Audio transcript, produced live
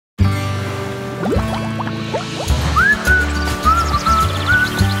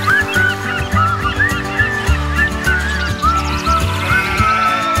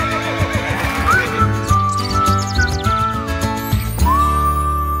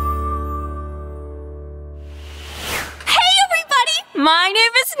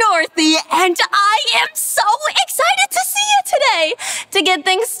Dorothy, and I am so excited to see you today. To get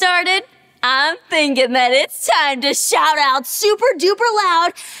things started, I'm thinking that it's time to shout out super duper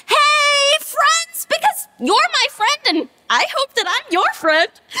loud, "Hey, friends!" Because you're my friend, and I hope that I'm your friend.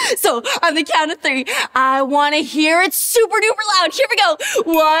 So on the count of 3, I want to hear it super duper loud. Here we go.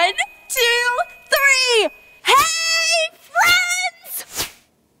 1, 2, 3. Hey, friends!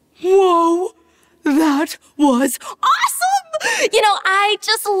 Whoa, that was awesome! You know, I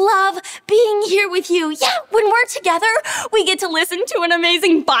just love being here with you. Yeah, when we're together, we get to listen to an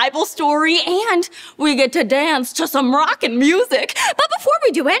amazing Bible story and we get to dance to some rockin' music. But before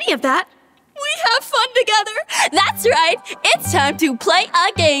we do any of that, we have fun together. That's right, it's time to play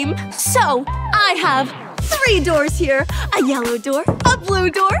a game. So, I have 3 doors here, a yellow door, a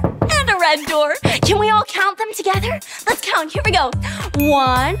blue door, and a red door. Can we all count them together? Let's count, here we go.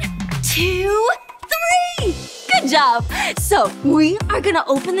 1, 2, 3. Good job. So we are gonna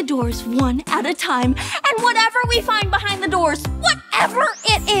open the doors one at a time, and whatever we find behind the doors, whatever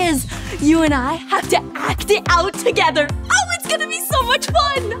it is, you and I have to act it out together. Oh, it's gonna be so much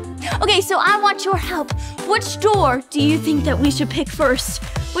fun. Okay, so I want your help. Which door do you think that we should pick first?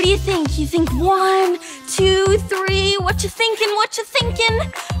 What do you think? You think 1, 2, 3? What you thinking? What you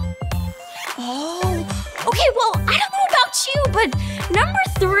thinking? Oh, okay, well, I don't know about you, but number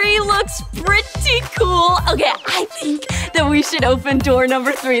 3 looks pretty cool. Okay, I think that we should open door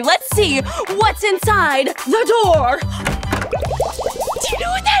number 3. Let's see what's inside the door. Do you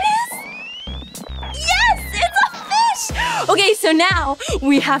know what that is? Yes, it's a fish. Okay, so now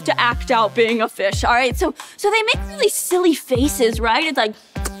we have to act out being a fish, all right? So they make really silly faces, right? It's like,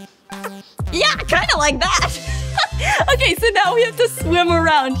 yeah, kind of like that. Okay, so now we have to swim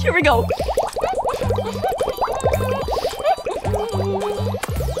around. Here we go.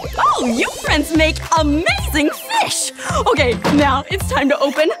 Oh, you friends make amazing fish! Okay, now it's time to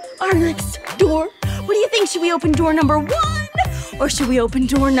open our next door. What do you think? Should we open door number 1? Or should we open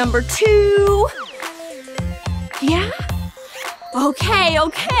door number 2? Yeah? Okay,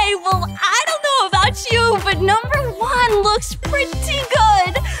 well, I don't know about you, but number 1 looks pretty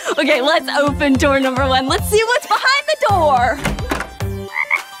good. Okay, let's open door number 1. Let's see what's behind the door.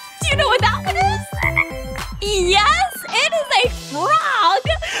 Do you know what that one is? Yes, it is a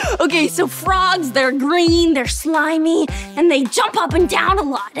frog. Okay, so frogs, they're green, they're slimy, and they jump up and down a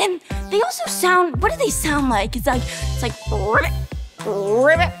lot. And they also sound, what do they sound like? It's like ribbit,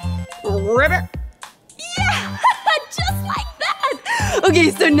 ribbit, ribbit. Yeah, just like that.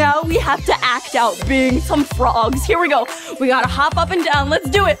 Okay, so now we have to act out being some frogs. Here we go. We gotta hop up and down. Let's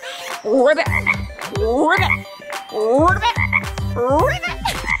do it. Ribbit, ribbit, ribbit, ribbit.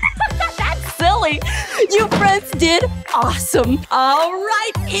 That's silly. You friends did awesome. All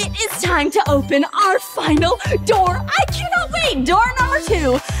right, it is time to open our final door. I cannot wait. Door number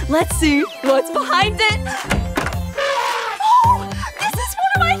 2. Let's see what's behind it. Oh, this is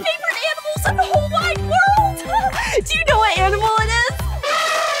one of my favorite animals in the whole wide world. Do you know what animal it is?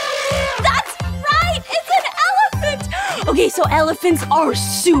 That's right, it's an elephant. Okay, so elephants are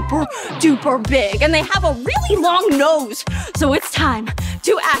super duper big and they have a really long nose. So it's time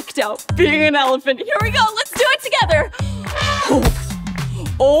to act out being an elephant. Here we go, let's do it together.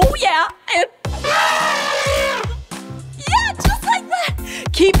 Oh yeah, and yeah, just like that.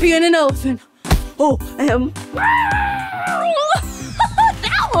 Keep being an elephant. Oh, that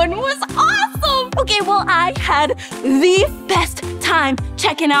one was awesome. Okay, well, I had the best time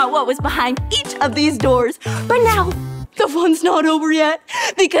checking out what was behind each of these doors. But now, the fun's not over yet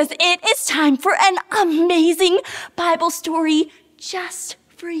because it is time for an amazing Bible story just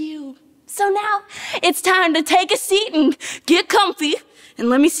for you. So now, it's time to take a seat and get comfy. And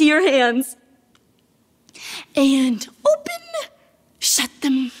let me see your hands. And open, shut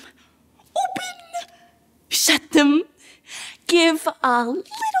them, open, shut them. Give a little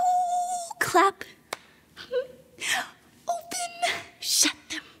clap. Open, shut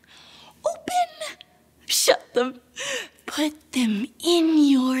them, open, shut them. Put them in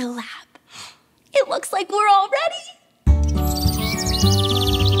your lap. It looks like we're all ready.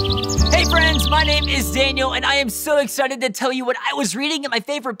 Hey friends, my name is Daniel and I am so excited to tell you what I was reading in my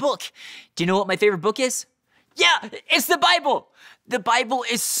favorite book. Do you know what my favorite book is? Yeah, it's the Bible. The Bible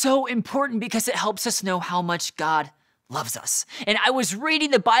is so important because it helps us know how much God loves us. And I was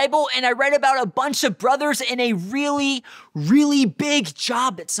reading the Bible and I read about a bunch of brothers in a really, really big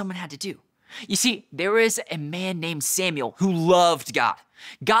job that someone had to do. You see, there was a man named Samuel who loved God.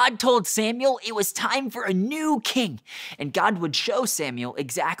 God told Samuel it was time for a new king, and God would show Samuel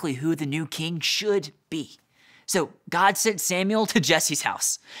exactly who the new king should be. So God sent Samuel to Jesse's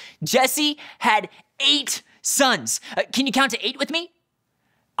house. Jesse had 8 sons. Can you count to 8 with me?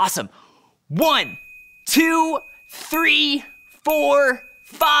 Awesome. 1, 2, 3, 4,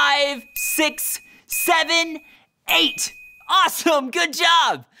 5, 6, 7, 8. Awesome, good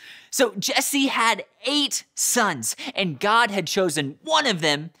job. So Jesse had 8 sons, and God had chosen one of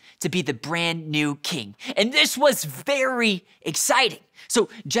them to be the brand new king. And this was very exciting. So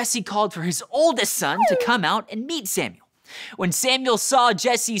Jesse called for his oldest son to come out and meet Samuel. When Samuel saw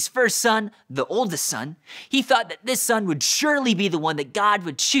Jesse's first son, the oldest son, he thought that this son would surely be the one that God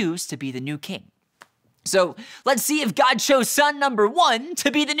would choose to be the new king. So let's see if God chose son number 1 to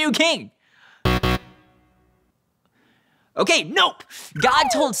be the new king. Okay, nope. God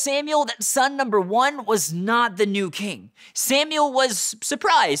told Samuel that son number 1 was not the new king. Samuel was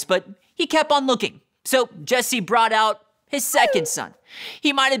surprised, but he kept on looking. So Jesse brought out his second son.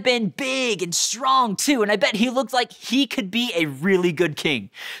 He might have been big and strong too, and I bet he looked like he could be a really good king.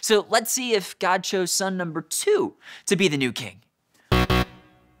 So let's see if God chose son number 2 to be the new king.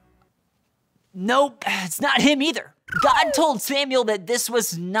 Nope, it's not him either. God told Samuel that this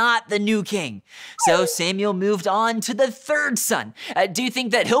was not the new king. So Samuel moved on to the third son. Do you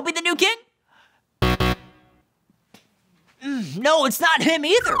think that he'll be the new king? No, it's not him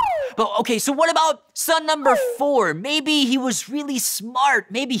either. But okay, so what about son number 4? Maybe he was really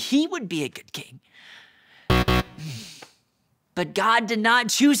smart. Maybe he would be a good king. But God did not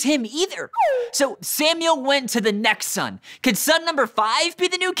choose him either. So Samuel went to the next son. Could son number 5 be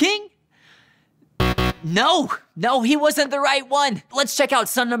the new king? No, he wasn't the right one. Let's check out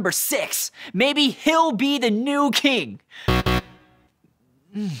son number 6. Maybe he'll be the new king.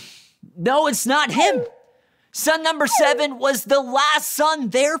 No, it's not him. Son number 7 was the last son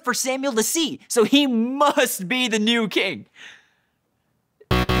there for Samuel to see, so he must be the new king.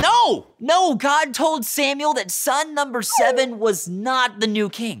 No, God told Samuel that son number 7 was not the new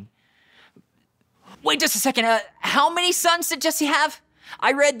king. Wait just a second, how many sons did Jesse have?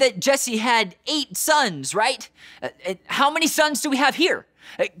 I read that Jesse had 8 sons, right? How many sons do we have here?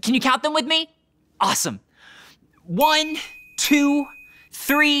 Can you count them with me? Awesome. 1, 2,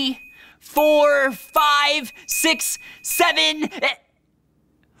 3, 4, 5, 6, 7.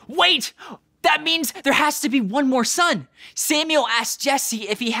 Wait, that means there has to be one more son. Samuel asked Jesse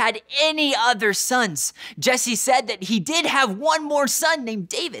if he had any other sons. Jesse said that he did have one more son named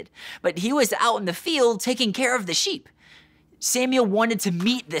David, but he was out in the field taking care of the sheep. Samuel wanted to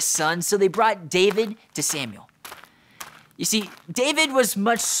meet this son, so they brought David to Samuel. You see, David was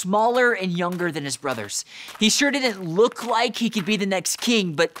much smaller and younger than his brothers. He sure didn't look like he could be the next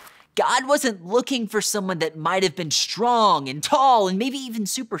king, but God wasn't looking for someone that might have been strong and tall and maybe even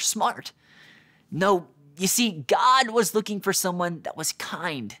super smart. No, you see, God was looking for someone that was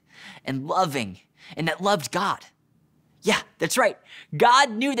kind and loving and that loved God. Yeah, that's right.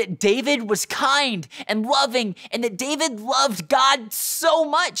 God knew that David was kind and loving and that David loved God so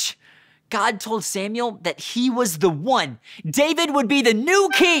much. God told Samuel that he was the one. David would be the new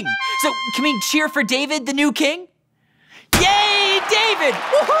king. So can we cheer for David, the new king? Yay, David!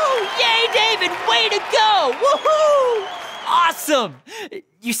 Woohoo! Yay, David! Way to go! Woohoo! Awesome!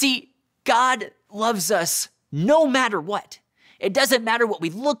 You see, God loves us no matter what. It doesn't matter what we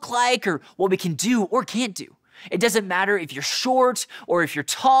look like or what we can do or can't do. It doesn't matter if you're short or if you're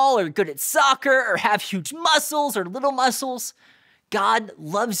tall or good at soccer or have huge muscles or little muscles. God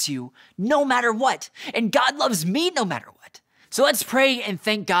loves you no matter what. And God loves me no matter what. So let's pray and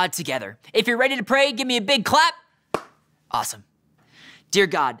thank God together. If you're ready to pray, give me a big clap. Awesome. Dear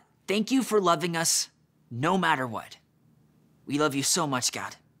God, thank you for loving us no matter what. We love you so much,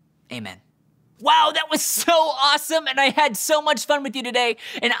 God. Amen. Wow, that was so awesome, and I had so much fun with you today,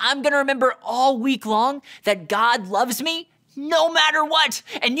 and I'm gonna remember all week long that God loves me no matter what,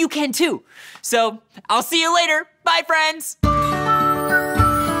 and you can too. So, I'll see you later. Bye, friends.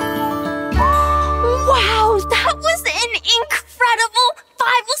 Wow, that was an incredible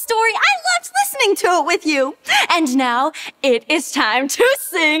Bible story. I loved listening to it with you. And now it is time to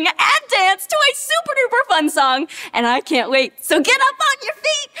sing and dance to a super duper fun song. And I can't wait. So get up on your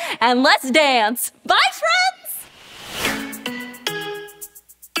feet and let's dance. Bye, friends.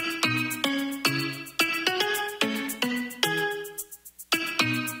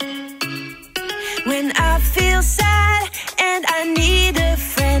 When I feel sad and I need a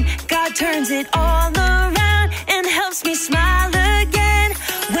friend, God turns it all around and helps me smile again.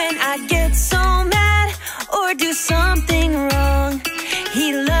 When I get so mad or do something wrong,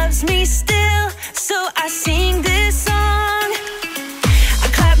 He loves me still, so I sing this